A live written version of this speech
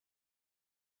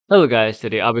Hello guys,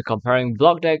 today I'll be comparing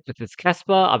BlockDAG with its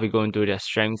Kaspa. I'll be going through their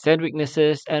strengths and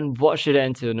weaknesses and what should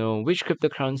I to know which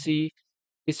cryptocurrency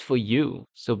is for you.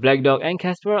 So BlackDog and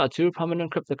Kaspa are two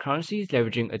prominent cryptocurrencies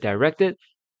leveraging a directed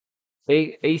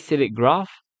acyclic graph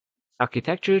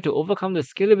architecture to overcome the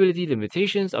scalability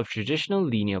limitations of traditional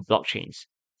linear blockchains.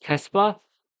 Kaspa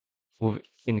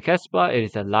in Kaspa, it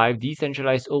is a live,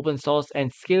 decentralized, open source,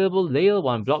 and scalable Layer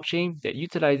 1 blockchain that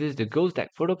utilizes the BlockDAG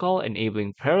protocol,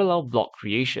 enabling parallel block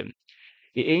creation.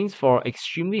 It aims for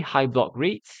extremely high block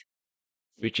rates,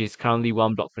 which is currently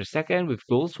 1 block per second, with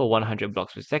goals for 100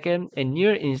 blocks per second, and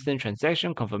near instant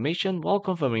transaction confirmation while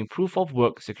confirming proof of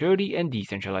work security and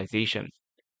decentralization.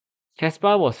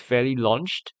 Kaspa was fairly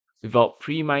launched without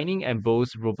pre mining and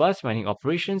boasts robust mining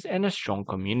operations and a strong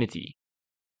community.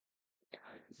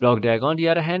 BlockDAG, on the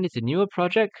other hand, is a newer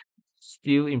project,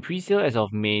 still in pre-sale as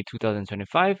of May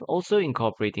 2025, also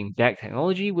incorporating DAG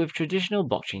technology with traditional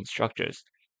blockchain structures,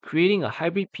 creating a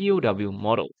hybrid POW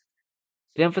model.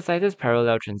 It emphasizes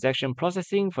parallel transaction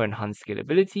processing for enhanced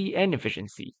scalability and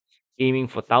efficiency, aiming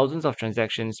for thousands of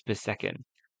transactions per second.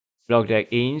 BlockDAG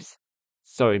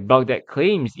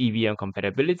claims EVM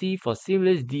compatibility for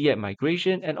seamless DApp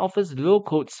migration and offers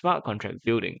low-code smart contract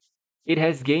building. It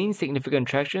has gained significant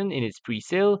traction in its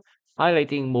pre-sale,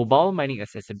 highlighting mobile mining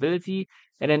accessibility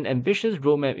and an ambitious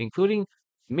roadmap including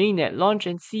mainnet launch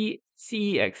and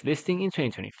CEX listing in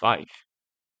 2025.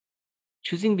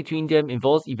 Choosing between them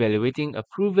involves evaluating a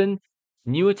proven,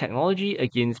 newer technology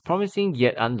against promising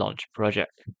yet unlaunched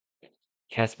project.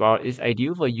 Kaspa is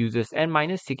ideal for users and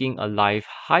miners seeking a live,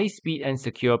 high-speed and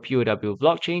secure POW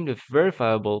blockchain with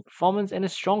verifiable performance and a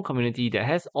strong community that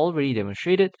has already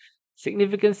demonstrated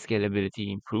significant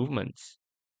scalability improvements.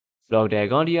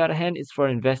 BlockDAG, on the other hand, is for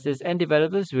investors and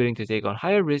developers willing to take on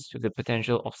higher risks with the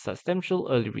potential of substantial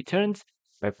early returns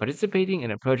by participating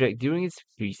in a project during its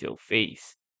pre-sale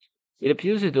phase. It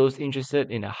appeals to those interested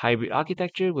in a hybrid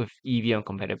architecture with EVM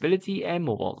compatibility and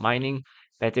mobile mining,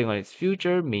 betting on its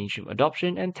future mainstream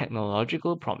adoption and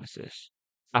technological promises.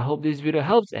 I hope this video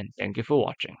helps and thank you for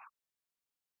watching.